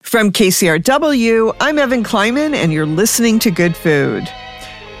From KCRW, I'm Evan Kleiman, and you're listening to Good Food.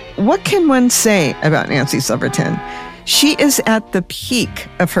 What can one say about Nancy Silverton? She is at the peak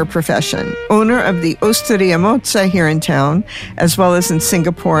of her profession, owner of the Osteria Mozza here in town, as well as in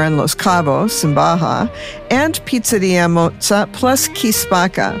Singapore and Los Cabos in Baja, and Pizzeria Mozza plus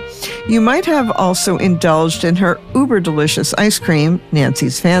Quispacca. You might have also indulged in her uber-delicious ice cream,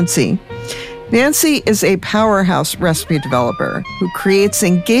 Nancy's Fancy. Nancy is a powerhouse recipe developer who creates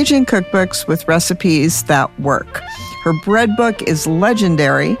engaging cookbooks with recipes that work. Her bread book is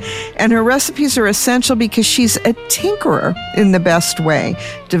legendary, and her recipes are essential because she's a tinkerer in the best way,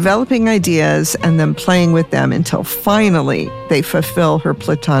 developing ideas and then playing with them until finally they fulfill her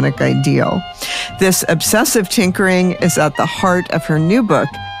platonic ideal. This obsessive tinkering is at the heart of her new book,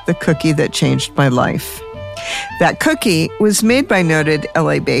 The Cookie That Changed My Life. That cookie was made by noted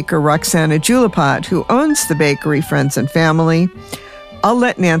LA baker Roxana Julipot, who owns the bakery Friends and Family. I'll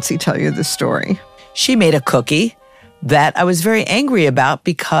let Nancy tell you the story. She made a cookie that I was very angry about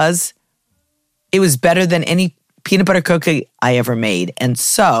because it was better than any peanut butter cookie I ever made. And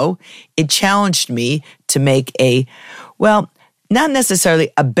so it challenged me to make not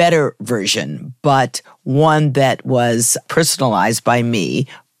necessarily a better version, but one that was personalized by me.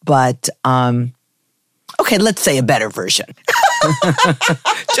 But, okay, let's say a better version.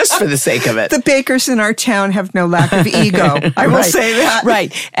 Just for the sake of it. The bakers in our town have no lack of ego. I will say that.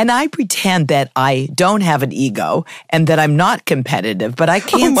 Right. And I pretend that I don't have an ego and that I'm not competitive, but I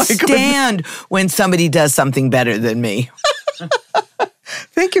can't stand when somebody does something better than me.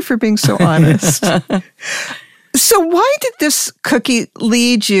 Thank you for being so honest. So why did this cookie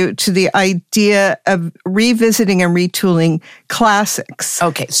lead you to the idea of revisiting and retooling classics?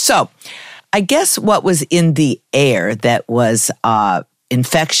 Okay, so I guess what was in the air that was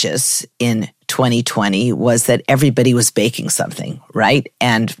infectious in 2020 was that everybody was baking something, right?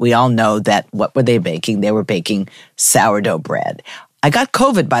 And we all know that what were they baking? They were baking sourdough bread. I got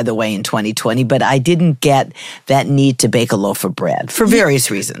COVID, by the way, in 2020, but I didn't get that need to bake a loaf of bread for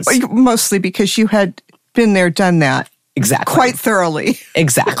various reasons. Mostly because you had been there, done that. Exactly. Quite thoroughly.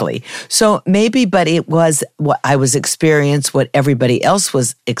 Exactly. So maybe, but it was what I was experiencing, what everybody else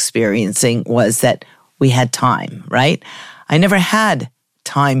was experiencing was that we had time, right? I never had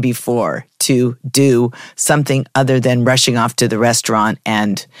time before to do something other than rushing off to the restaurant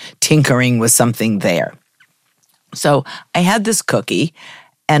and tinkering with something there. So I had this cookie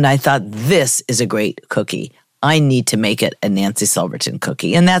and I thought, this is a great cookie. I need to make it a Nancy Silverton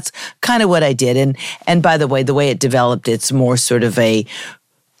cookie. And that's kind of what I did. And by the way it developed, it's more sort of a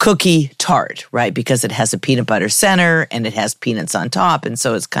cookie tart, right? Because it has a peanut butter center and it has peanuts on top. And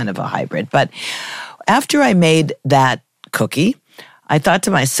so it's kind of a hybrid. But after I made that cookie, I thought to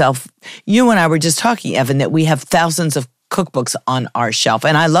myself, you and I were just talking, Evan, that we have thousands of cookbooks on our shelf.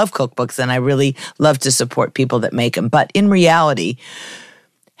 And I love cookbooks and I really love to support people that make them. But in reality,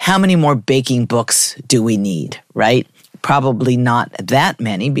 how many more baking books do we need, right? Probably not that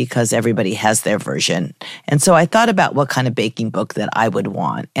many because everybody has their version. And so I thought about what kind of baking book that I would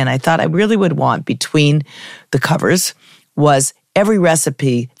want. And I thought I really would want between the covers was every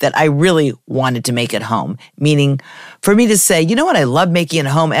recipe that I really wanted to make at home. Meaning for me to say, you know what I love making at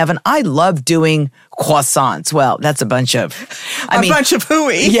home, Evan? I love doing croissants. Well, that's a bunch of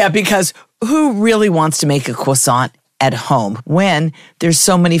hooey. Yeah, because who really wants to make a croissant at home when there's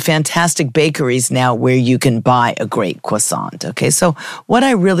so many fantastic bakeries now where you can buy a great croissant. Okay, so what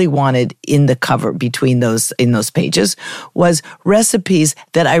I really wanted in the cover in those pages was recipes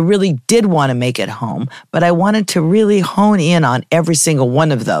that I really did want to make at home, but I wanted to really hone in on every single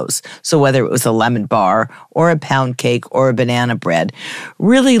one of those. So whether it was a lemon bar or a pound cake or a banana bread,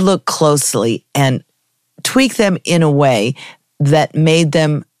 really look closely and tweak them in a way that made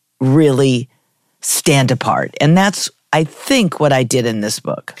them really stand apart. And that's, I think, what I did in this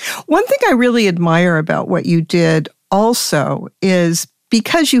book. One thing I really admire about what you did also is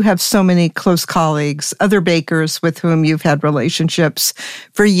because you have so many close colleagues, other bakers with whom you've had relationships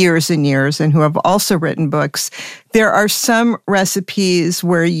for years and years and who have also written books, there are some recipes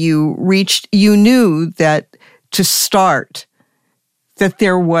where you knew that to start, that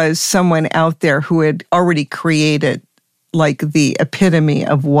there was someone out there who had already created like the epitome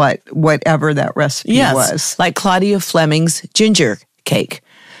of whatever that recipe was. Like Claudia Fleming's ginger cake.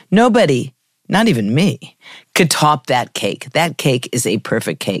 Nobody, not even me, could top that cake. That cake is a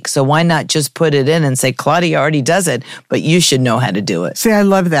perfect cake. So why not just put it in and say, Claudia already does it, but you should know how to do it. See, I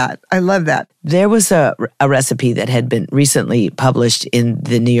love that. There was a recipe that had been recently published in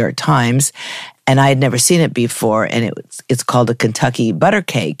the New York Times, and I had never seen it before, and it's called a Kentucky butter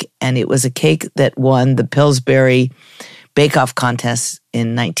cake, and it was a cake that won the Pillsbury bake-off contest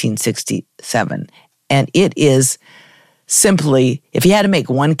in 1967. And it is simply, if you had to make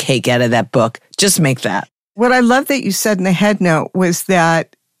one cake out of that book, just make that. What I love that you said in the head note was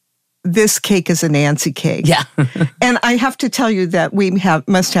that this cake is a Nancy cake. Yeah. And I have to tell you that we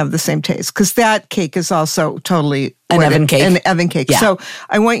must have the same taste, because that cake is also totally an oven cake. An oven cake. Yeah. So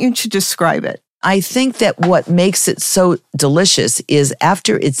I want you to describe it. I think that what makes it so delicious is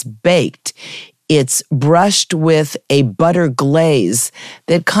after it's baked, it's brushed with a butter glaze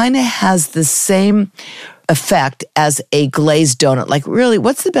that kind of has the same effect as a glazed donut. Like, really,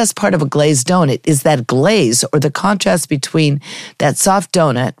 what's the best part of a glazed donut is that glaze, or the contrast between that soft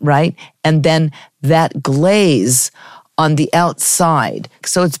donut, right, and then that glaze on the outside.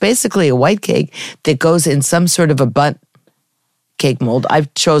 So it's basically a white cake that goes in some sort of a bundt cake mold.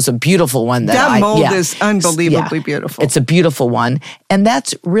 I've chose a beautiful one. That mold is unbelievably beautiful. It's a beautiful one. And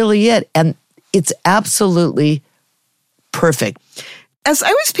that's really it. And it's absolutely perfect. As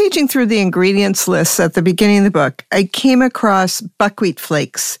I was paging through the ingredients lists at the beginning of the book, I came across buckwheat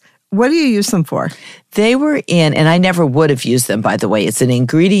flakes. What do you use them for? They were in, and I never would have used them, by the way. It's an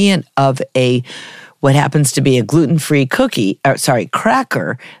ingredient of what happens to be a gluten-free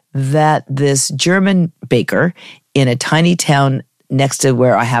cracker that this German baker in a tiny town next to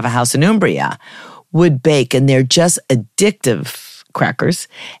where I have a house in Umbria would bake, and they're just addictive crackers.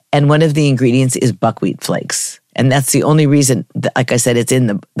 And one of the ingredients is buckwheat flakes. And that's the only reason, like I said, it's in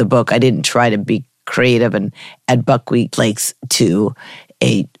the book. I didn't try to be creative and add buckwheat flakes to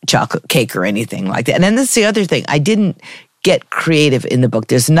a chocolate cake or anything like that. And then that's the other thing. I didn't get creative in the book.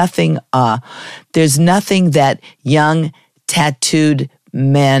 There's nothing that young, tattooed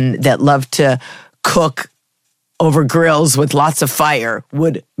men that love to cook over grills with lots of fire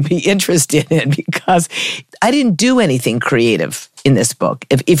would be interested in, because I didn't do anything creative in this book.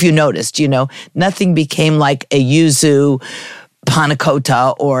 If you noticed, nothing became like a yuzu panna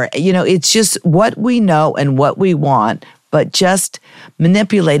cotta, or, it's just what we know and what we want, but just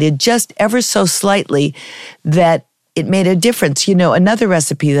manipulated just ever so slightly that it made a difference. Another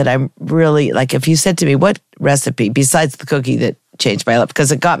recipe that I'm really, like, if you said to me, what recipe besides the cookie that changed my life,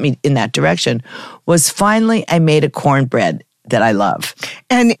 because it got me in that direction, was finally I made a cornbread that I love.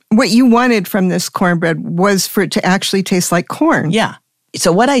 And what you wanted from this cornbread was for it to actually taste like corn. Yeah.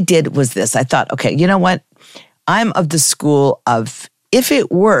 So what I did was this. I thought, okay, you know what? I'm of the school of, if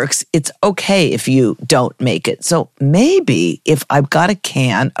it works, it's okay if you don't make it. So maybe if I've got a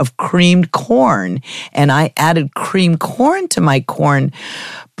can of creamed corn and I added creamed corn to my corn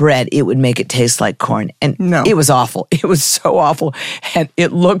bread, it would make it taste like corn. And It was awful. It was so awful. And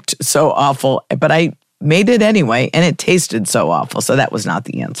it looked so awful. But I made it anyway, and it tasted so awful. So that was not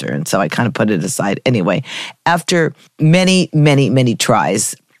the answer. And so I kind of put it aside anyway. After many, many, many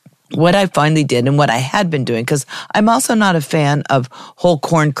tries, what I finally did, and what I had been doing, because I'm also not a fan of whole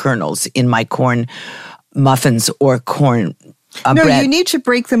corn kernels in my corn muffins or corn bread. You need to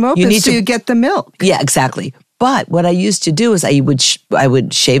break them open you get the milk. Yeah, exactly. But what I used to do is I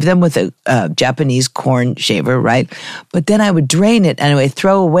would shave them with a Japanese corn shaver, right? But then I would drain it and I would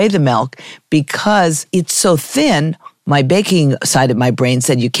throw away the milk because it's so thin. My baking side of my brain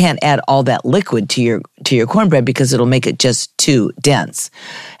said you can't add all that liquid to your cornbread because it'll make it just too dense.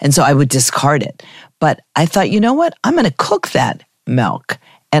 And so I would discard it. But I thought, you know what? I'm going to cook that milk.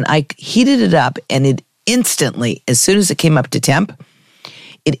 And I heated it up, and it instantly, as soon as it came up to temp,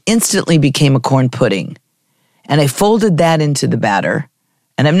 it instantly became a corn pudding. And I folded that into the batter.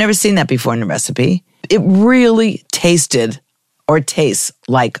 And I've never seen that before in a recipe. It really tastes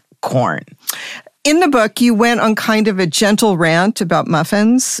like corn. In the book, you went on kind of a gentle rant about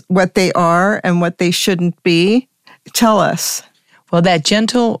muffins, what they are and what they shouldn't be. Tell us. Well, that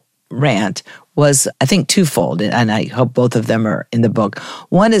gentle rant was, I think, twofold, and I hope both of them are in the book.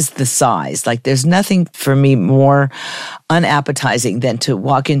 One is the size. Like, there's nothing for me more unappetizing than to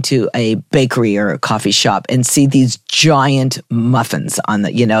walk into a bakery or a coffee shop and see these giant muffins on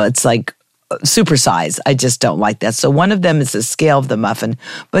the, it's like super size. I just don't like that. So one of them is the scale of the muffin.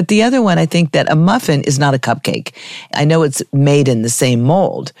 But the other one, I think that a muffin is not a cupcake. I know it's made in the same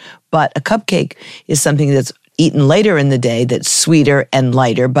mold, but a cupcake is something that's eaten later in the day that's sweeter and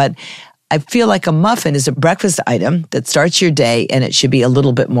lighter. But I feel like a muffin is a breakfast item that starts your day, and it should be a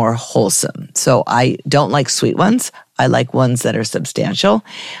little bit more wholesome. So I don't like sweet ones. I like ones that are substantial.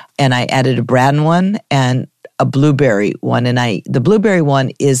 And I added a bran one and a blueberry one. And the blueberry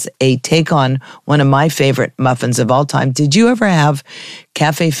one is a take on one of my favorite muffins of all time. Did you ever have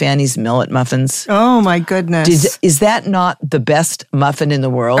Cafe Fanny's millet muffins? Oh, my goodness. Is that not the best muffin in the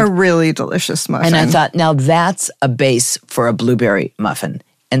world? A really delicious muffin. And I thought, now that's a base for a blueberry muffin.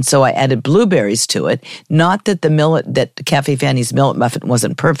 And so I added blueberries to it. Not that that Cafe Fanny's millet muffin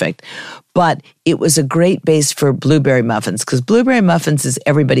wasn't perfect, but it was a great base for blueberry muffins because blueberry muffins is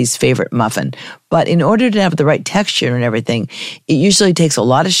everybody's favorite muffin. But in order to have the right texture and everything, it usually takes a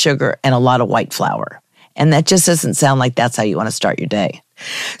lot of sugar and a lot of white flour. And that just doesn't sound like that's how you want to start your day.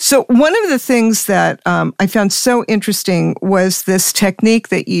 So one of the things that I found so interesting was this technique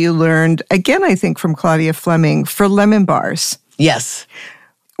that you learned, again, I think from Claudia Fleming, for lemon bars. Yes.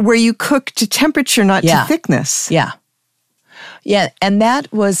 Where you cook to temperature, not to thickness. Yeah. Yeah, and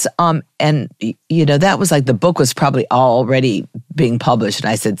that was, that was like the book was probably already being published, and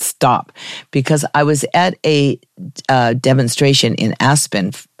I said, stop, because I was at a demonstration in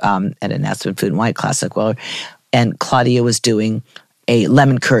Aspen, at an Aspen Food and Wine Classic, and Claudia was doing a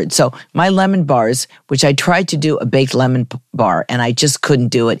lemon curd. So my lemon bars, which I tried to do a baked lemon bar, and I just couldn't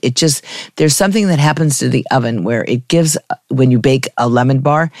do it. There's something that happens to the oven where it gives, when you bake a lemon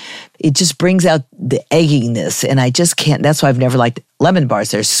bar, it just brings out the egginess, and I just can't. That's why I've never liked lemon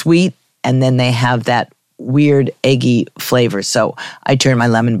bars. They're sweet, and then they have that weird eggy flavor. So I turned my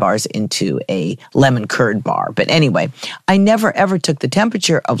lemon bars into a lemon curd bar. But anyway, I never ever took the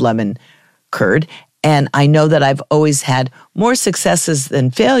temperature of lemon curd. And I know that I've always had more successes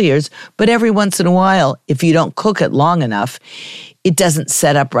than failures, but every once in a while, if you don't cook it long enough, it doesn't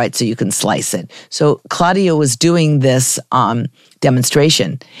set up right so you can slice it. So Claudia was doing this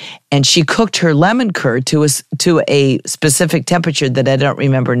demonstration, and she cooked her lemon curd to a specific temperature that I don't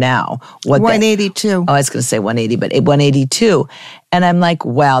remember now. 182. I was going to say 180, but 182. And I'm like,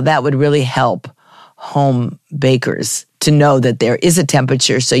 wow, that would really help home bakers to know that there is a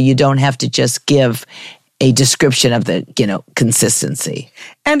temperature so you don't have to just give a description of the, consistency.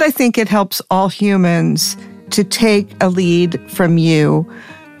 And I think it helps all humans to take a lead from you,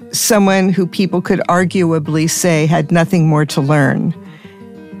 someone who people could arguably say had nothing more to learn.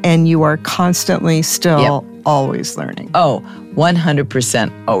 And you are constantly still always learning. Oh,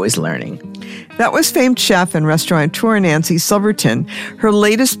 100% always learning. That was famed chef and restaurateur Nancy Silverton. Her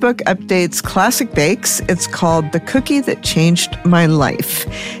latest book updates classic bakes. It's called The Cookie That Changed My Life.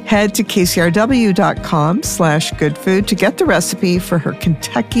 Head to kcrw.com/goodfood to get the recipe for her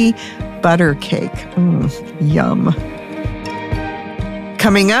Kentucky butter cake. Yum.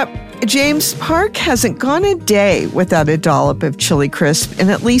 Coming up, James Park hasn't gone a day without a dollop of chili crisp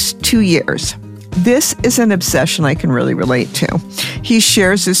in at least 2 years. This is an obsession I can really relate to. He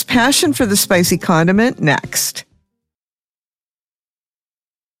shares his passion for the spicy condiment next.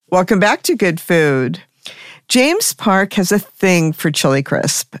 Welcome back to Good Food. James Park has a thing for chili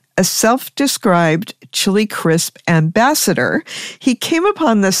crisp. A self-described chili crisp ambassador, he came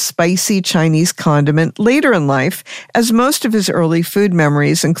upon the spicy Chinese condiment later in life, as most of his early food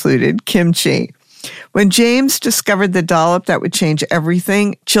memories included kimchi. When James discovered the dollop that would change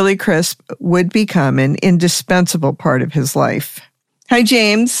everything, chili crisp would become an indispensable part of his life. Hi,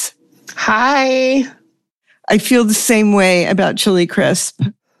 James. Hi. I feel the same way about chili crisp.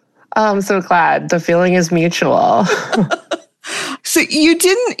 I'm so glad. The feeling is mutual. So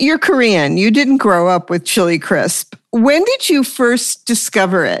you're Korean. You didn't grow up with chili crisp. When did you first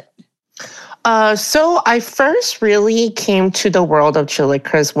discover it? So I first really came to the world of chili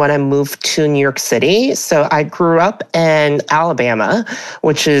crisp when I moved to New York City. So I grew up in Alabama,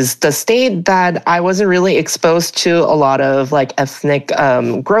 which is the state that I wasn't really exposed to a lot of like ethnic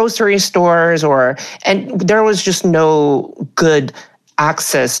grocery stores and there was just no good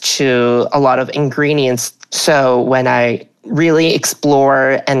access to a lot of ingredients. So when I really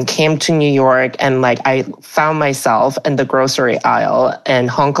explored and came to New York and I found myself in the grocery aisle in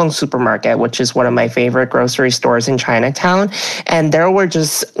Hong Kong supermarket, which is one of my favorite grocery stores in Chinatown. And there were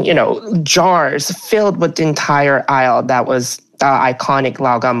just, jars filled with the entire aisle that was iconic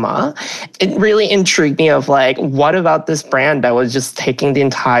Lao Gan Ma. It really intrigued me of what about this brand that was just taking the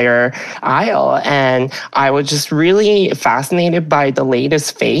entire aisle? And I was just really fascinated by the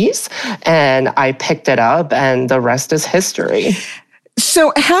latest phase, and I picked it up, and the rest is history.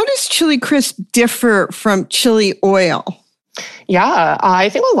 So how does chili crisp differ from chili oil? Yeah, I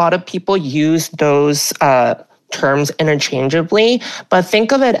think a lot of people use those terms interchangeably, but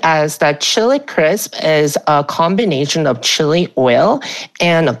think of it as that chili crisp is a combination of chili oil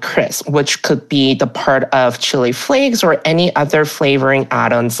and a crisp, which could be the part of chili flakes or any other flavoring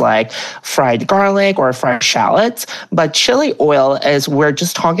add-ons like fried garlic or fried shallots. But chili oil is, we're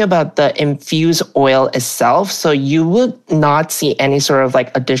just talking about the infused oil itself, so you would not see any sort of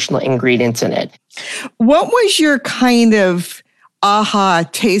additional ingredients in it. What was your kind of aha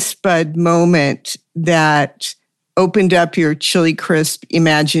taste bud moment that opened up your chili crisp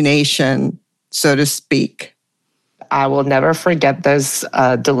imagination, so to speak? I will never forget this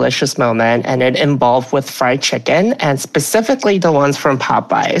delicious moment, and it involved with fried chicken, and specifically the ones from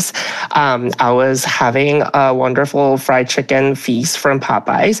Popeyes. I was having a wonderful fried chicken feast from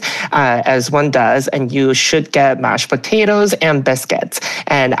Popeyes, as one does, and you should get mashed potatoes and biscuits.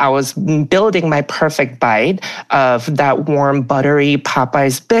 And I was building my perfect bite of that warm, buttery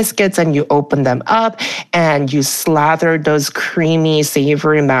Popeyes biscuits, and you open them up, and you slather those creamy,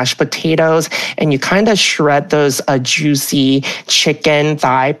 savory mashed potatoes, and you kind of shred those juicy chicken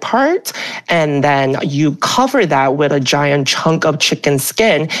thigh parts, and then you cover that with a giant chunk of chicken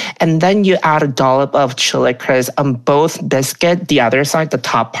skin, and then you add a dollop of chili crisp on both biscuit, the other side, the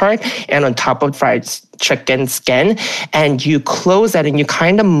top part, and on top of fried chicken skin, and you close it and you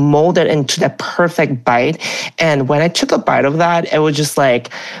kind of mold it into the perfect bite. And when I took a bite of that, it was just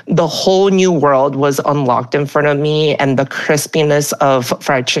like the whole new world was unlocked in front of me, and the crispiness of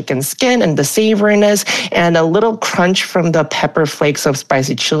fried chicken skin and the savoriness and a little crunch from the pepper flakes of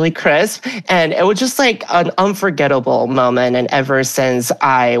spicy chili crisp. And it was just like an unforgettable moment. And ever since,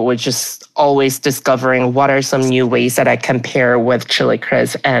 I was just always discovering what are some new ways that I can pair with chili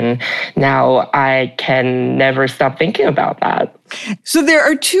crisp. And now I can never stop thinking about that. So there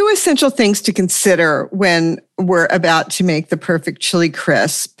are two essential things to consider when we're about to make the perfect chili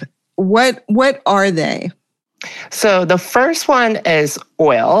crisp. What are they? So the first one is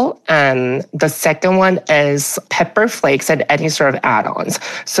oil, and the second one is pepper flakes and any sort of add-ons.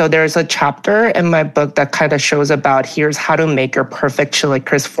 So there's a chapter in my book that kind of shows about here's how to make your perfect chili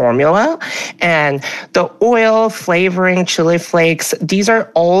crisp formula. And the oil, flavoring, chili flakes, these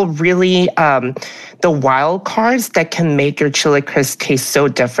are all really the wild cards that can make your chili crisp taste so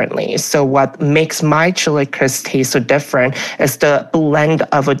differently. So what makes my chili crisp taste so different is the blend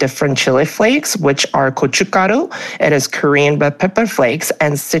of a different chili flakes, which are gochugaru. It is Korean red pepper flakes,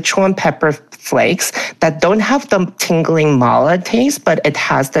 and Sichuan pepper flakes that don't have the tingling mala taste, but it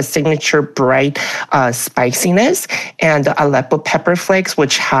has the signature bright spiciness, and the Aleppo pepper flakes,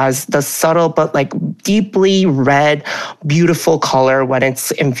 which has the subtle but like deeply red, beautiful color when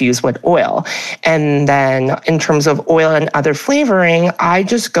it's infused with oil. And then in terms of oil and other flavoring, I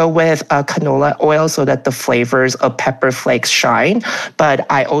just go with canola oil so that the flavors of pepper flakes shine. But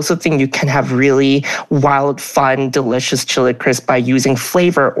I also think you can have really wild, fun, delicious chili crisp by using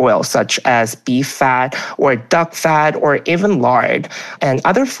flavor oil such as beef fat or duck fat or even lard, and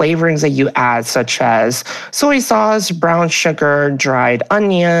other flavorings that you add such as soy sauce, brown sugar, dried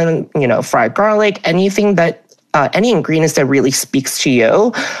onion, fried garlic, anything that any ingredients that really speaks to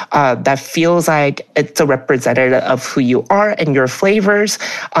you, that feels like it's a representative of who you are and your flavors.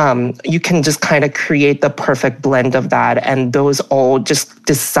 You can just kind of create the perfect blend of that, and those all just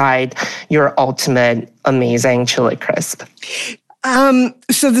decide your ultimate amazing chili crisp.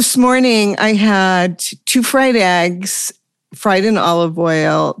 So this morning I had 2 fried eggs, fried in olive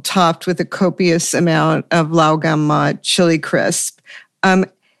oil, topped with a copious amount of laogama chili crisp.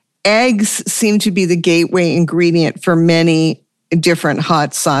 Eggs seem to be the gateway ingredient for many different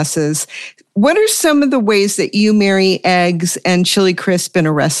hot sauces. What are some of the ways that you marry eggs and chili crisp in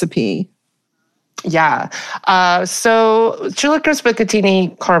a recipe? Yeah. So chili crisp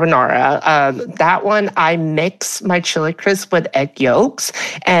bucatini carbonara, that one, I mix my chili crisp with egg yolks,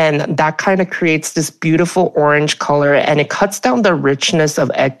 and that kind of creates this beautiful orange color, and it cuts down the richness of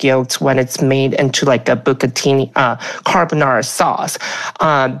egg yolks when it's made into like a bucatini carbonara sauce.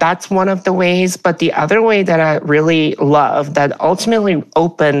 That's one of the ways. But the other way that I really love that ultimately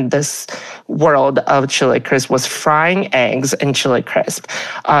opened this world of chili crisp was frying eggs in chili crisp.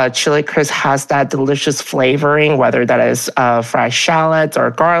 Chili crisp has that delicious flavoring, whether that is fried shallots or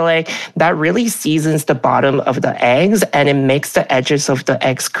garlic, that really seasons the bottom of the eggs, and it makes the edges of the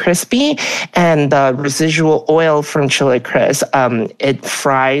eggs crispy. And the residual oil from chili crisp, it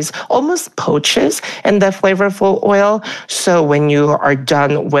fries, almost poaches in the flavorful oil. So when you are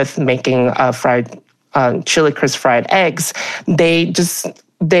done with making fried chili crisp fried eggs, they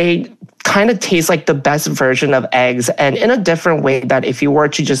kind of taste like the best version of eggs, and in a different way that if you were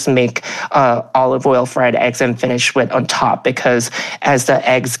to just make olive oil fried eggs and finish with on top, because as the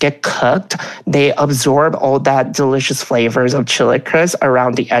eggs get cooked, they absorb all that delicious flavors of chili crisp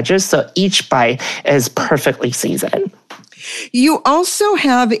around the edges. So each bite is perfectly seasoned. You also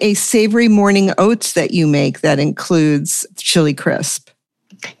have a savory morning oats that you make that includes chili crisp.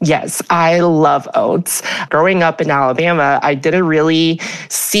 Yes, I love oats. Growing up in Alabama, I didn't really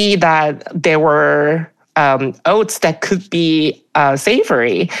see that there were oats that could be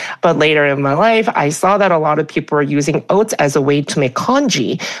savory. But later in my life, I saw that a lot of people were using oats as a way to make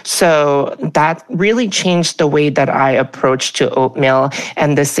congee. So that really changed the way that I approach to oatmeal.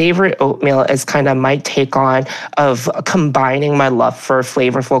 And the savory oatmeal is kind of my take on of combining my love for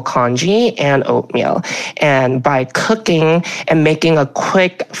flavorful congee and oatmeal. And by cooking and making a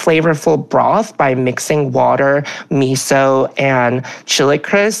quick, flavorful broth by mixing water, miso, and chili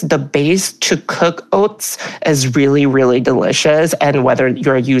crisp, the base to cook oats is really, really delicious. And whether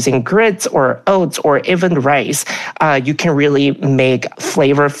you're using grits or oats or even rice, you can really make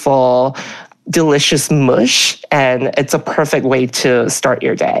flavorful, delicious mush. And it's a perfect way to start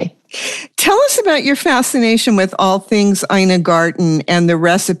your day. Tell us about your fascination with all things Ina Garten and the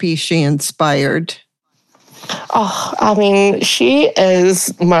recipe she inspired. Oh, I mean, she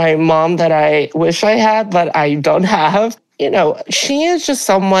is my mom that I wish I had, but I don't have. She is just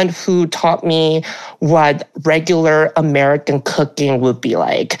someone who taught me what regular American cooking would be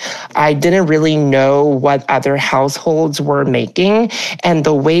like. I didn't really know what other households were making, and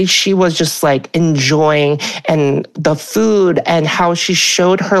the way she was just like enjoying and the food and how she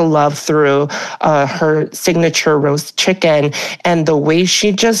showed her love through her signature roast chicken and the way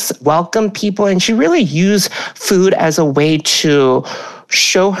she just welcomed people, and she really used food as a way to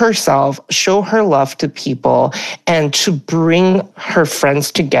show herself, show her love to people, and to bring her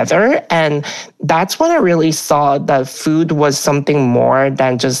friends together. And that's when I really saw that food was something more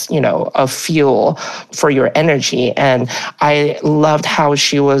than just, a fuel for your energy. And I loved how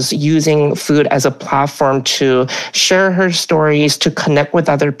she was using food as a platform to share her stories, to connect with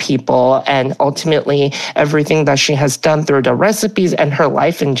other people, and ultimately everything that she has done through the recipes and her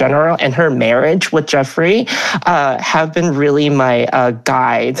life in general and her marriage with Jeffrey have been really my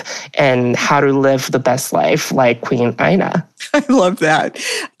guide in how to live the best life like Queen Ina. I love that.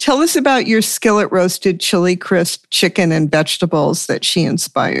 Tell us about your skillet roasted chili crisp chicken and vegetables that she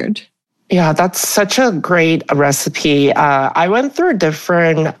inspired. Yeah, that's such a great recipe. I went through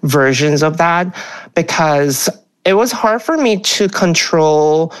different versions of that because it was hard for me to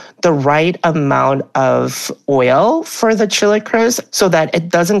control the right amount of oil for the chili crisp so that it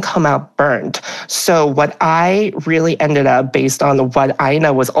doesn't come out burnt. So what I really ended up, based on what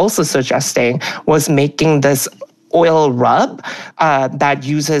Ina was also suggesting, was making this oil rub that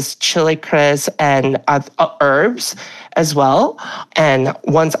uses chili crisp and herbs as well. And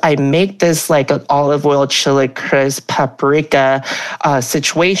once I make this like an olive oil chili crisp paprika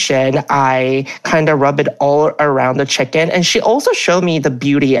situation, I kind of rub it all around the chicken. And she also showed me the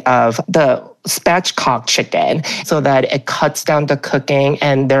beauty of the spatchcock chicken so that it cuts down the cooking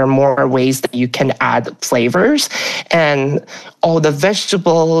and there are more ways that you can add flavors. And all the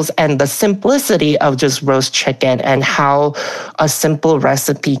vegetables and the simplicity of just roast chicken and how a simple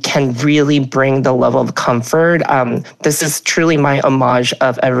recipe can really bring the level of comfort. This is truly my homage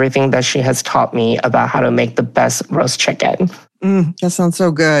of everything that she has taught me about how to make the best roast chicken. That sounds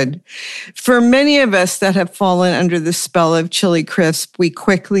so good. For many of us that have fallen under the spell of chili crisp, we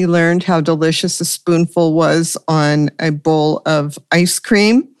quickly learned how delicious a spoonful was on a bowl of ice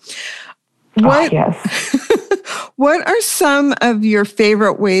cream. Yes. What are some of your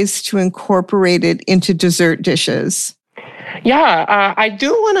favorite ways to incorporate it into dessert dishes? Yeah, I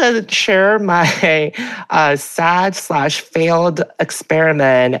do want to share my sad/failed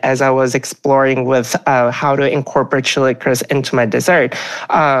experiment as I was exploring with how to incorporate chili crisp into my dessert.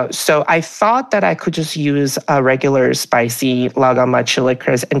 So I thought that I could just use a regular spicy lagama chili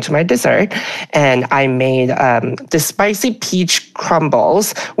crisp into my dessert. And I made the spicy peach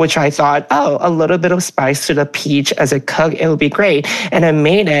crumbles, which I thought, a little bit of spice to the peach as it cooked, it would be great. And I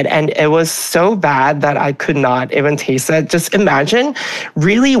made it, and it was so bad that I could not even taste it. Just imagine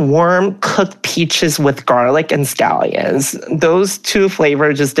really warm cooked peaches with garlic and scallions. Those two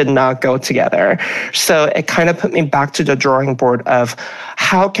flavors just did not go together. So it kind of put me back to the drawing board of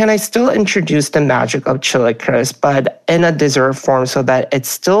how can I still introduce the magic of chili crisp, but in a dessert form so that it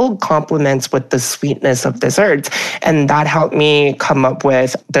still complements with the sweetness of desserts. And that helped me come up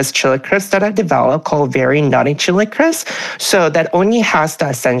with this chili crisp that I developed called Very Nutty Chili Crisp. So that only has the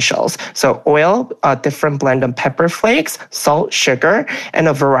essentials. So oil, a different blend of pepper flakes, salt, sugar, and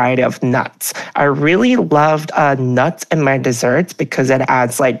a variety of nuts. I really loved nuts in my desserts because it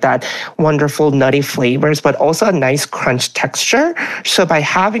adds like that wonderful nutty flavors, but also a nice crunch texture. So by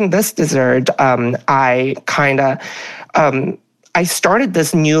having this dessert, I started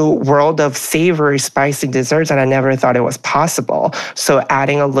this new world of savory, spicy desserts, and I never thought it was possible. So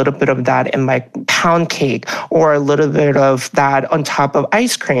adding a little bit of that in my pound cake or a little bit of that on top of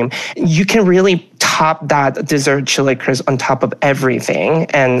ice cream, you can really top that dessert chili crisp on top of everything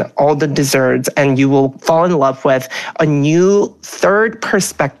and all the desserts, and you will fall in love with a new third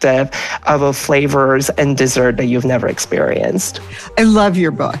perspective of a flavors and dessert that you've never experienced. I love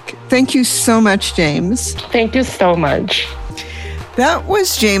your book. Thank you so much, James. Thank you so much. That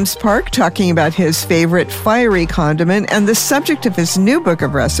was James Park talking about his favorite fiery condiment and the subject of his new book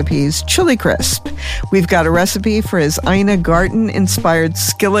of recipes, Chili Crisp. We've got a recipe for his Ina Garten-inspired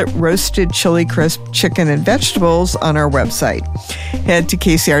skillet roasted chili crisp chicken and vegetables on our website. Head to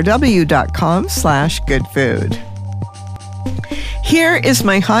kcrw.com/goodfood. Here is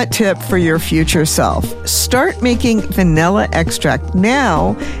my hot tip for your future self. Start making vanilla extract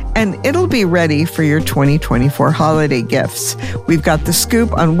now, and it'll be ready for your 2024 holiday gifts. We've got the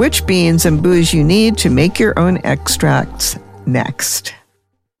scoop on which beans and booze you need to make your own extracts next.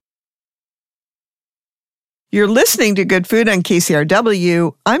 You're listening to Good Food on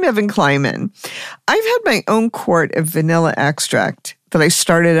KCRW. I'm Evan Kleiman. I've had my own quart of vanilla extract that I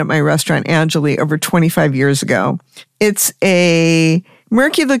started at my restaurant Angeli over 25 years ago. It's a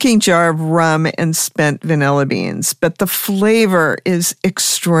murky-looking jar of rum and spent vanilla beans, but the flavor is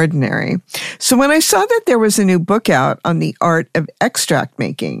extraordinary. So when I saw that there was a new book out on the art of extract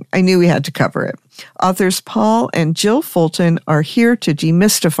making, I knew we had to cover it. Authors Paul and Jill Fulton are here to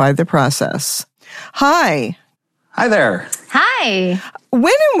demystify the process. Hi. Hi there. Hi.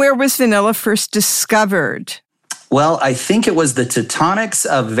 When and where was vanilla first discovered? Well, I think it was the Teutonics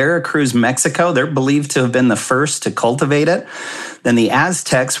of Veracruz, Mexico. They're believed to have been the first to cultivate it. Then the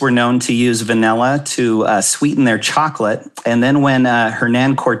Aztecs were known to use vanilla to sweeten their chocolate. And then when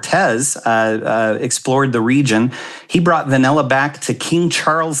Hernan Cortez explored the region, he brought vanilla back to King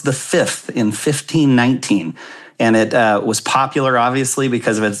Charles V in 1519. And it was popular, obviously,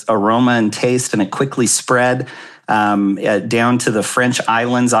 because of its aroma and taste, and it quickly spread down to the French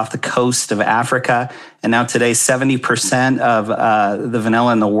islands off the coast of Africa. And now today, 70% of the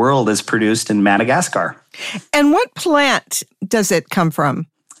vanilla in the world is produced in Madagascar. And what plant does it come from?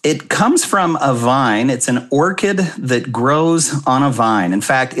 It comes from a vine. It's an orchid that grows on a vine. In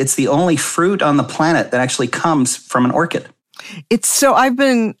fact, it's the only fruit on the planet that actually comes from an orchid. It's so I've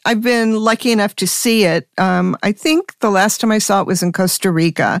been lucky enough to see it. I think the last time I saw it was in Costa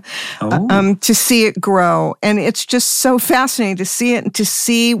Rica, to see it grow. And it's just so fascinating to see it and to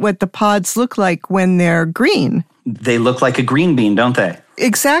see what the pods look like when they're green. They look like a green bean, don't they?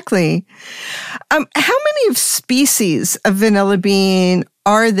 Exactly. How many species of vanilla bean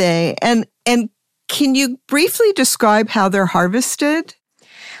are they? And can you briefly describe how they're harvested?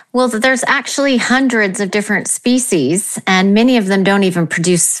 Well, there's actually hundreds of different species, and many of them don't even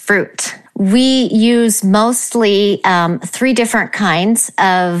produce fruit. We use mostly 3 different kinds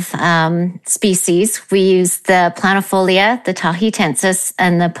of species. We use the planifolia, the tahitensis,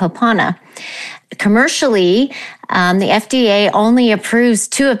 and the popana. Commercially, the FDA only approves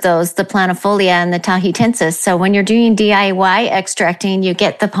 2 of those, the planifolia and the tahitensis. So when you're doing DIY extracting, you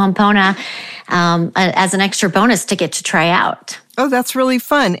get the pompona as an extra bonus to get to try out. Oh, that's really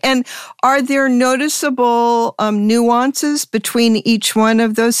fun. And are there noticeable nuances between each one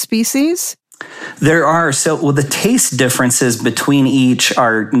of those species? There are. So, the taste differences between each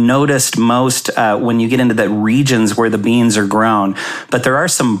are noticed most when you get into the regions where the beans are grown. But there are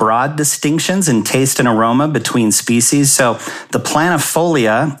some broad distinctions in taste and aroma between species. So, the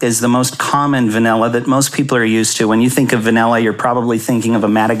planifolia is the most common vanilla that most people are used to. When you think of vanilla, you're probably thinking of a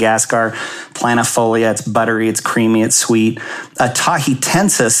Madagascar planifolia. It's buttery, it's creamy, it's sweet. A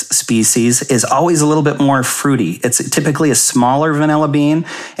tahitensis species is always a little bit more fruity. It's typically a smaller vanilla bean,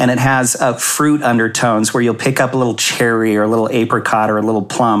 and it has a fruit undertones where you'll pick up a little cherry or a little apricot or a little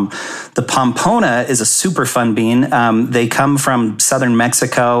plum. The pompona is a super fun bean. They come from southern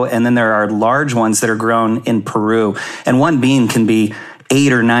Mexico, and then there are large ones that are grown in Peru. And one bean can be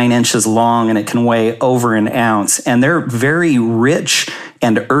 8 or 9 inches long, and it can weigh over an ounce. And they're very rich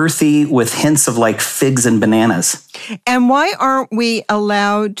and earthy with hints of like figs and bananas. And why aren't we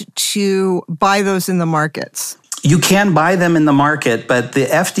allowed to buy those in the markets? You can buy them in the market, but the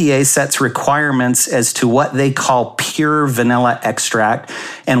FDA sets requirements as to what they call pure vanilla extract.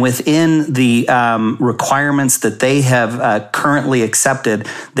 And within the requirements that they have currently accepted,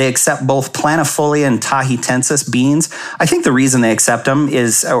 they accept both planifolia and tahitensis beans. I think the reason they accept them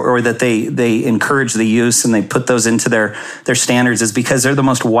is, or that they encourage the use and they put those into their standards, is because they're the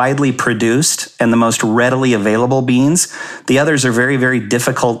most widely produced and the most readily available beans. The others are very, very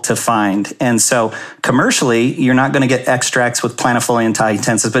difficult to find. And so commercially, you're not going to get extracts with planifolia and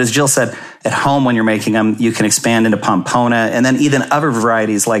tahitensis, but as Jill said, at home when you're making them, you can expand into pompona, and then even other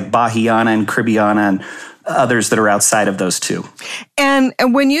varieties like Bahiana and Cribiana and others that are outside of those two. And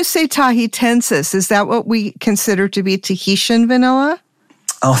when you say Tahitensis, is that what we consider to be Tahitian vanilla?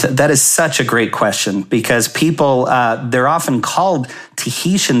 Oh, that is such a great question, because people, they're often called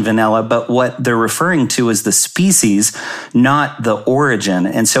Tahitian vanilla, but what they're referring to is the species, not the origin.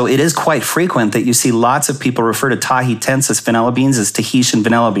 And so it is quite frequent that you see lots of people refer to Tahitensis vanilla beans as Tahitian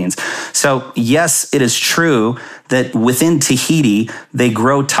vanilla beans. So yes, it is true that within Tahiti, they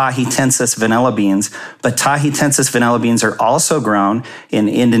grow Tahitensis vanilla beans, but Tahitensis vanilla beans are also grown in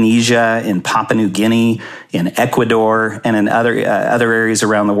Indonesia, in Papua New Guinea, in Ecuador, and in other areas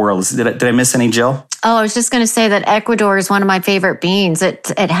around the world. Did I miss any, Jill? Oh, I was just going to say that Ecuador is one of my favorite beans. It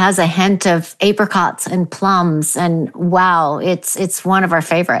has a hint of apricots and plums, and wow, it's one of our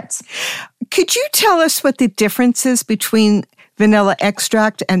favorites. Could you tell us what the difference is between vanilla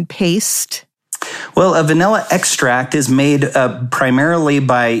extract and paste? Well, a vanilla extract is made primarily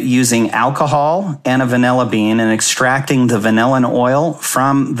by using alcohol and a vanilla bean and extracting the vanillin oil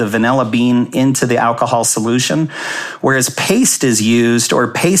from the vanilla bean into the alcohol solution, whereas paste is used,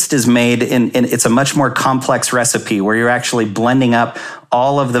 or paste is made in it's a much more complex recipe where you're actually blending up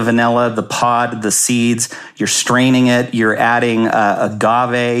all of the vanilla, the pod, the seeds, you're straining it, you're adding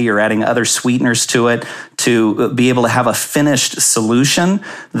agave, you're adding other sweeteners to it to be able to have a finished solution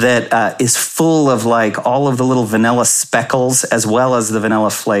that is full of like all of the little vanilla speckles as well as the vanilla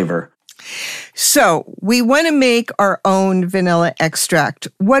flavor. So we want to make our own vanilla extract.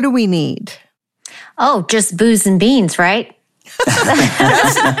 What do we need? Oh, just booze and beans, right?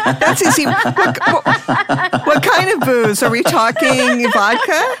 That's easy. What kind of booze? Are we talking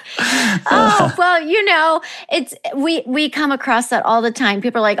vodka? Oh, well, we come across that all the time.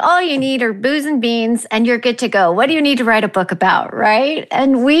 People are like, all you need are booze and beans and you're good to go. What do you need to write a book about, right?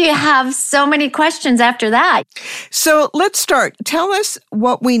 And we have so many questions after that. So let's start. Tell us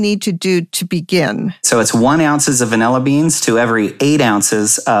what we need to do to begin. So it's 1 ounce of vanilla beans to every 8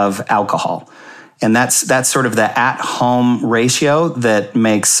 ounces of alcohol. And that's sort of the at-home ratio that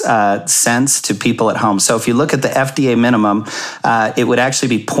makes sense to people at home. So if you look at the FDA minimum, it would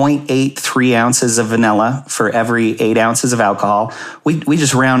actually be 0.83 ounces of vanilla for every 8 ounces of alcohol. We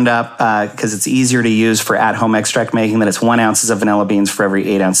just round up because it's easier to use for at-home extract making that it's 1 ounce of vanilla beans for every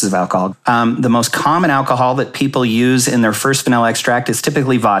 8 ounces of alcohol. The most common alcohol that people use in their first vanilla extract is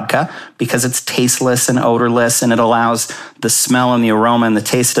typically vodka because it's tasteless and odorless, and it allows the smell and the aroma and the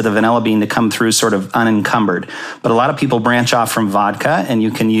taste of the vanilla bean to come through sort of unencumbered. But a lot of people branch off from vodka, and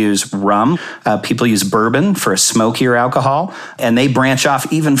you can use rum. People use bourbon for a smokier alcohol, and they branch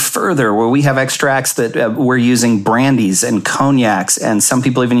off even further where we have extracts that we're using brandies and cognacs, and some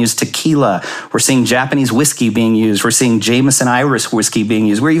people even use tequila. We're seeing Japanese whiskey being used. We're seeing Jameson Irish whiskey being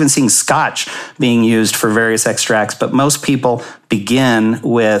used. We're even seeing Scotch being used for various extracts, but most people begin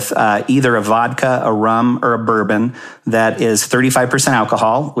with either a vodka, a rum, or a bourbon that is 35%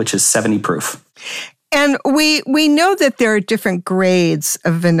 alcohol, which is 70 proof. And we know that there are different grades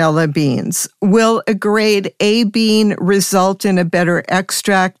of vanilla beans. Will a grade A bean result in a better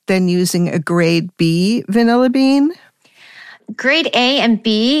extract than using a grade B vanilla bean? Grade A and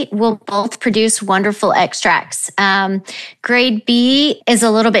B will both produce wonderful extracts. Grade B is a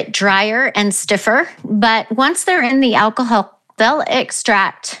little bit drier and stiffer, but once they're in the alcohol, they'll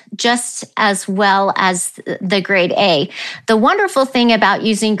extract just as well as the grade A. The wonderful thing about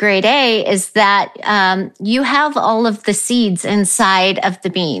using grade A is that you have all of the seeds inside of the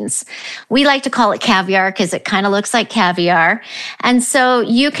beans. We like to call it caviar because it kind of looks like caviar. And so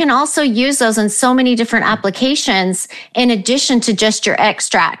you can also use those in so many different applications in addition to just your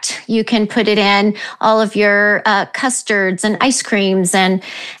extract. You can put it in all of your custards and ice creams and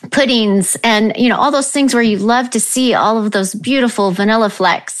puddings and, all those things where you love to see all of those beautiful vanilla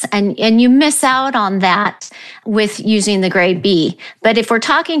flecks, and you miss out on that with using the grade B. But if we're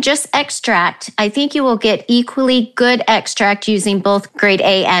talking just extract, I think you will get equally good extract using both grade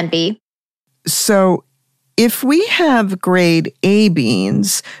A and B. So if we have grade A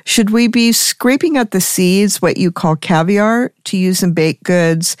beans, should we be scraping out the seeds, what you call caviar, to use in baked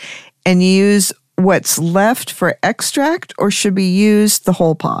goods, and use what's left for extract, or should we use the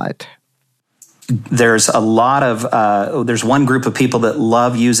whole pod? There's there's one group of people that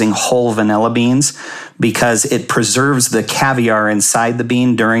love using whole vanilla beans because it preserves the caviar inside the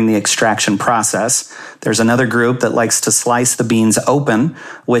bean during the extraction process. There's another group that likes to slice the beans open,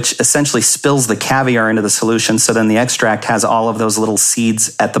 which essentially spills the caviar into the solution. So then the extract has all of those little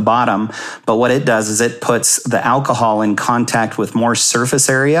seeds at the bottom. But what it does is it puts the alcohol in contact with more surface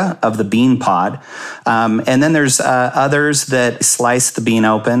area of the bean pod. And then there's others that slice the bean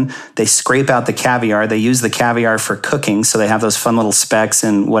open. They scrape out the caviar. They use the caviar for cooking. So they have those fun little specks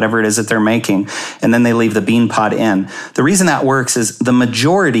in whatever it is that they're making. And then they leave the bean pod in. The reason that works is the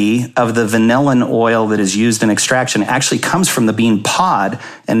majority of the vanillin oil that is used in extraction actually comes from the bean pod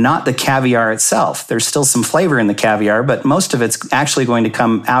and not the caviar itself. There's still some flavor in the caviar, but most of it's actually going to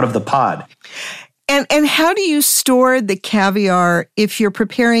come out of the pod. And how do you store the caviar if you're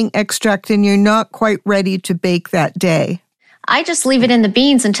preparing extract and you're not quite ready to bake that day? I just leave it in the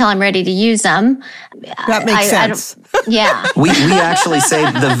beans until I'm ready to use them. That makes sense. Yeah. We actually say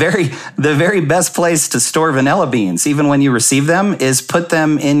the very best place to store vanilla beans, even when you receive them, is put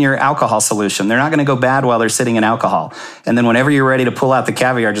them in your alcohol solution. They're not going to go bad while they're sitting in alcohol. And then whenever you're ready to pull out the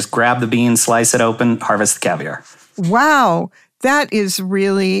caviar, just grab the beans, slice it open, harvest the caviar. Wow. That is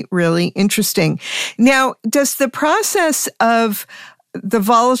really, really interesting. Now, does the process of the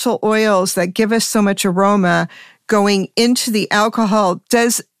volatile oils that give us so much aroma going into the alcohol,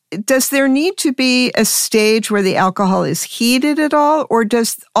 does there need to be a stage where the alcohol is heated at all, or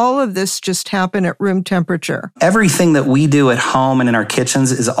does all of this just happen at room temperature? Everything that we do at home and in our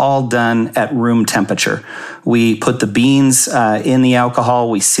kitchens is all done at room temperature. We put the beans in the alcohol,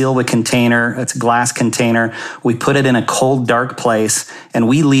 we seal the container, it's a glass container, we put it in a cold, dark place, and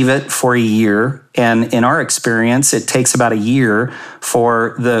we leave it for a year. And in our experience, it takes about a year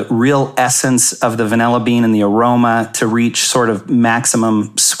for the real essence of the vanilla bean and the aroma to reach sort of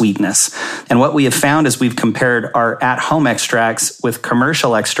maximum sweetness. And what we have found as we've compared our at-home extracts with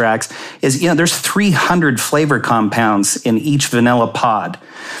commercial extracts is, there's 300 flavor compounds in each vanilla pod.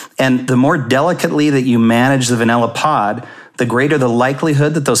 And the more delicately that you manage the vanilla pod, the greater the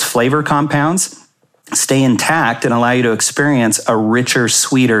likelihood that those flavor compounds stay intact and allow you to experience a richer,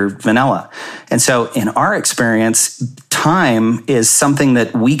 sweeter vanilla. And so in our experience, time is something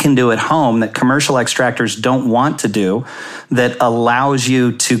that we can do at home that commercial extractors don't want to do, that allows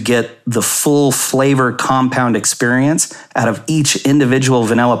you to get the full flavor compound experience out of each individual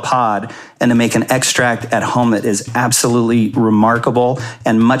vanilla pod and to make an extract at home that is absolutely remarkable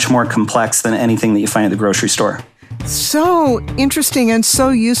and much more complex than anything that you find at the grocery store. So interesting and so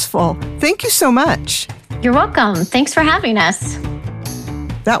useful. Thank you so much. You're welcome. Thanks for having us.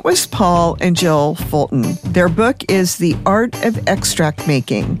 That was Paul and Jill Fulton. Their book is The Art of Extract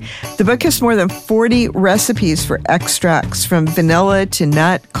Making. The book has more than 40 recipes for extracts, from vanilla to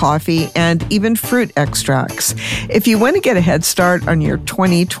nut, coffee, and even fruit extracts. If you want to get a head start on your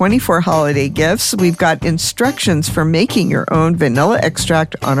 2024 holiday gifts, we've got instructions for making your own vanilla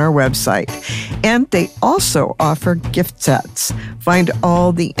extract on our website. And they also offer gift sets. Find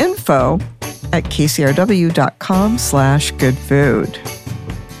all the info at kcrw.com/goodfood.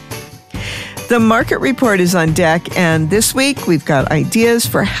 The Market Report is on deck, and this week we've got ideas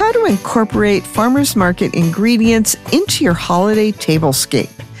for how to incorporate farmers market ingredients into your holiday tablescape.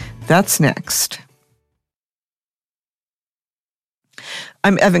 That's next.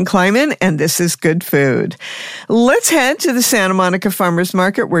 I'm Evan Kleiman, and this is Good Food. Let's head to the Santa Monica Farmers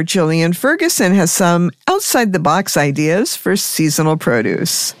Market, where Jillian Ferguson has some outside-the-box ideas for seasonal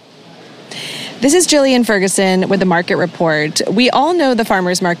produce. This is Jillian Ferguson with the Market Report. We all know the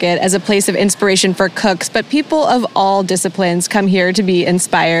farmers market as a place of inspiration for cooks, but people of all disciplines come here to be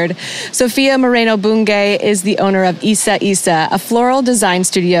inspired. Sophia Moreno-Bunge is the owner of Isa, a floral design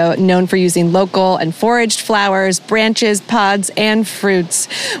studio known for using local and foraged flowers, branches, pods, and fruits.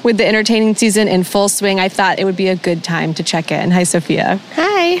 With the entertaining season in full swing, I thought it would be a good time to check in. Hi, Sophia.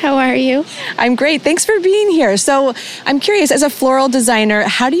 Hi, how are you? I'm great. Thanks for being here. So I'm curious, as a floral designer,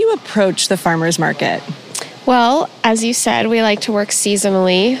 how do you approach the farmers market? Well, as you said, we like to work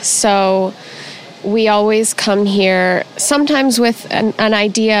seasonally, so we always come here sometimes with an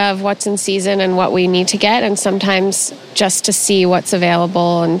idea of what's in season and what we need to get, and sometimes just to see what's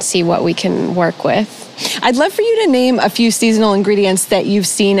available and see what we can work with. I'd love for you to name a few seasonal ingredients that you've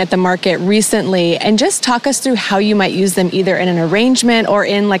seen at the market recently and just talk us through how you might use them either in an arrangement or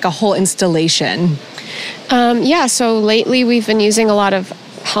in like a whole installation. So lately we've been using a lot of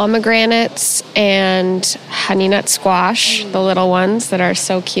pomegranates and honey nut squash, the little ones that are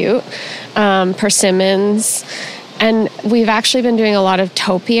so cute, persimmons, and we've actually been doing a lot of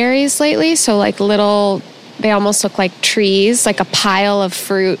topiaries lately, so like little, they almost look like trees, like a pile of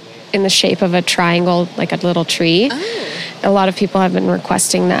fruit in the shape of a triangle, like a little tree. Oh. A lot of people have been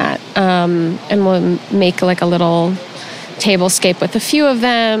requesting that, and we'll make like a little tablescape with a few of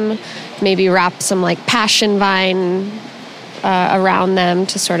them. maybe wrap some like passion vine around them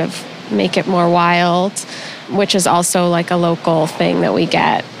to sort of make it more wild, which is also like a local thing that we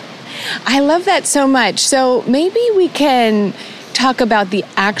get. I love that so much. So maybe we can talk about the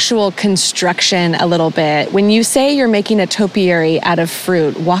actual construction a little bit. When you say you're making a topiary out of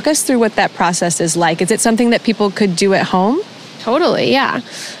fruit, walk us through what that process is like. Is it something that people could do at home? Totally, yeah.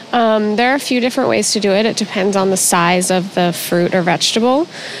 There are a few different ways to do it. It depends on the size of the fruit or vegetable.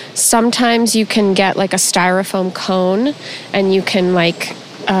 Sometimes you can get like a styrofoam cone and you can like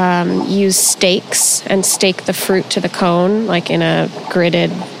use stakes and stake the fruit to the cone like in a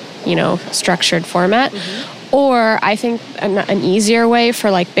gridded, structured format. Or I think an easier way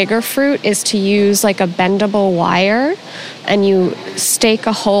for like bigger fruit is to use like a bendable wire, and you stake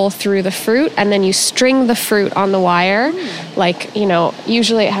a hole through the fruit and then you string the fruit on the wire. Like,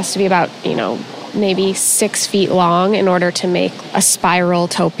 usually it has to be about, maybe 6 feet long in order to make a spiral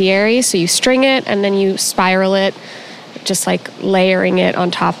topiary. So you string it and then you spiral it, just like layering it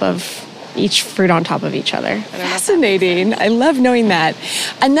on top of each fruit on top of each other. Fascinating. I love knowing that.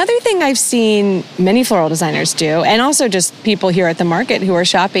 Another thing I've seen many floral designers do, and also just people here at the market who are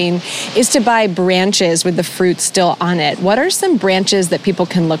shopping, is to buy branches with the fruit still on it. What are some branches that people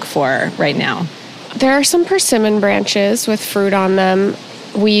can look for right now? There are some persimmon branches with fruit on them.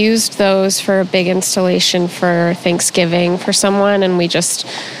 We used those for a big installation for Thanksgiving for someone, and we just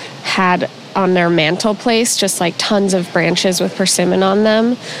had on their mantle place just like tons of branches with persimmon on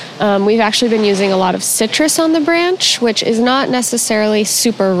them. We've actually been using a lot of citrus on the branch, which is not necessarily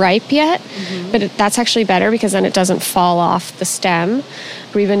super ripe yet, but that's actually better because then it doesn't fall off the stem.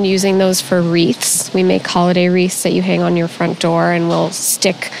 We've been using those for wreaths. We make holiday wreaths that you hang on your front door, and we'll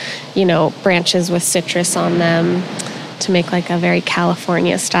stick, branches with citrus on them to make like a very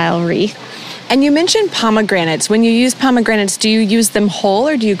California style wreath. And you mentioned pomegranates. When you use pomegranates, do you use them whole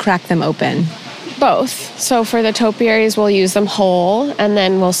or do you crack them open? Both. So for the topiaries, we'll use them whole, and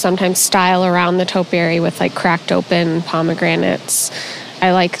then we'll sometimes style around the topiary with like cracked open pomegranates.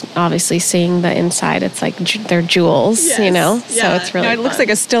 I like obviously seeing the inside. It's like they're jewels, yes. So it's really it looks like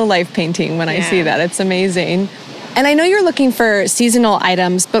a still life painting when I see that. It's amazing. And I know you're looking for seasonal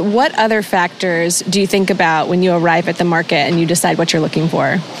items, but what other factors do you think about when you arrive at the market and you decide what you're looking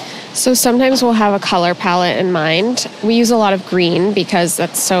for? So sometimes we'll have a color palette in mind. We use a lot of green because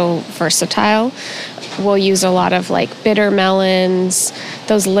that's so versatile. We'll use a lot of like bitter melons,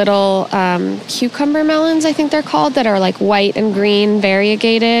 those little cucumber melons, I think they're called, that are like white and green,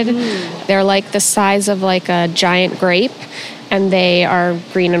 variegated. They're like the size of like a giant grape, and they are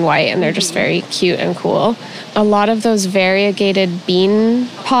green and white, and they're just very cute and cool. A lot of those variegated bean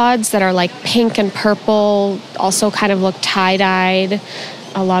pods that are like pink and purple also kind of look tie-dyed.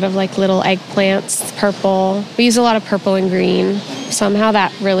 A lot of like little eggplants, purple. We use a lot of purple and green. Somehow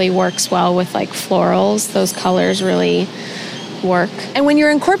that really works well with like florals. Those colors really work. And when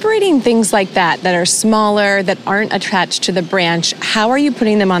you're incorporating things like that are smaller, that aren't attached to the branch, how are you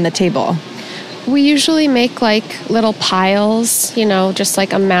putting them on the table? We usually make like little piles, just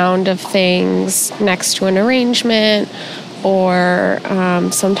like a mound of things next to an arrangement, or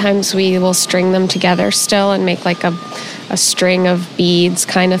sometimes we will string them together still and make like a string of beads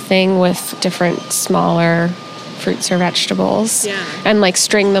kind of thing with different smaller fruits or vegetables. And like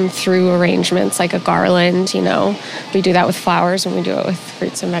string them through arrangements like a garland, We do that with flowers and we do it with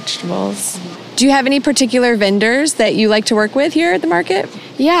fruits and vegetables. Do you have any particular vendors that you like to work with here at the market?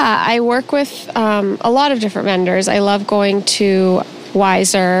 Yeah, I work with a lot of different vendors. I love going to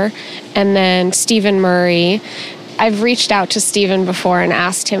Weiser and then Stephen Murray. I've reached out to Stephen before and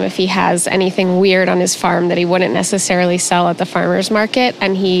asked him if he has anything weird on his farm that he wouldn't necessarily sell at the farmer's market.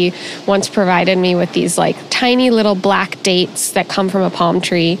 And he once provided me with these like tiny little black dates that come from a palm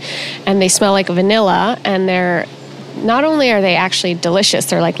tree, and they smell like vanilla, and they're not only are they actually delicious,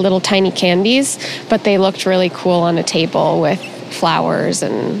 they're like little tiny candies, but they looked really cool on a table with flowers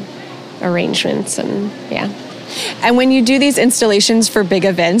and arrangements and And when you do these installations for big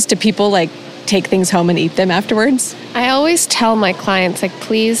events, do people like take things home and eat them afterwards? I always tell my clients, like,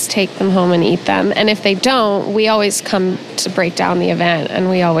 please take them home and eat them. And if they don't, we always come to break down the event, and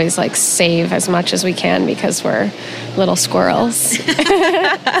we always like save as much as we can because we're little squirrels.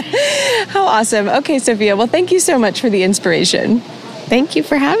 How awesome. Okay, Sophia. Well, thank you so much for the inspiration. Thank you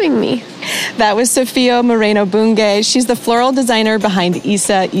for having me. That was Sophia Moreno-Bunge. She's the floral designer behind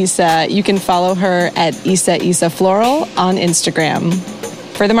Isa Isa. You can follow her at Isa Isa Floral on Instagram.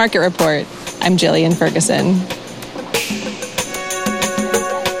 For the Market Report, I'm Jillian Ferguson.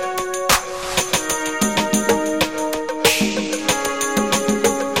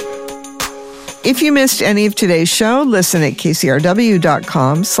 If you missed any of today's show, listen at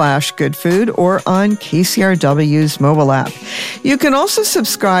kcrw.com/goodfood or on KCRW's mobile app. You can also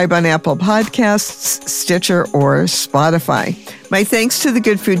subscribe on Apple Podcasts, Stitcher, or Spotify. My thanks to the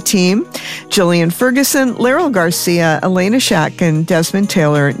Good Food team, Jillian Ferguson, Laryl Garcia, Elena Shatkin, Desmond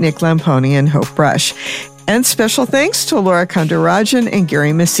Taylor, Nick Lamponi, and Hope Brush. And special thanks to Laura Kandarajan and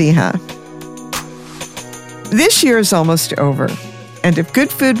Gary Masiha. This year is almost over, and if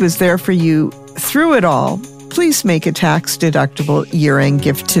Good Food was there for you through it all, please make a tax-deductible year-end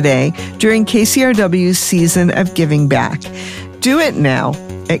gift today during KCRW's season of giving back. Do it now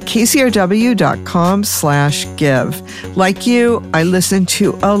at kcrw.com/give. Like you, I listen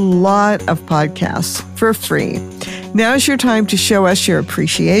to a lot of podcasts for free. Now's your time to show us your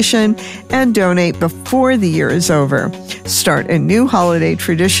appreciation and donate before the year is over. Start a new holiday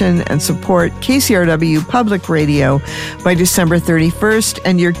tradition and support KCRW Public Radio by December 31st,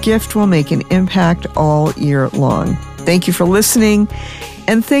 and your gift will make an impact all year long. Thank you for listening,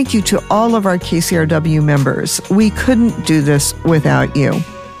 and thank you to all of our KCRW members. We couldn't do this without you.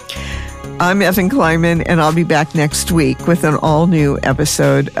 I'm Evan Kleiman, and I'll be back next week with an all-new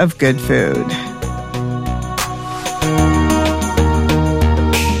episode of Good Food.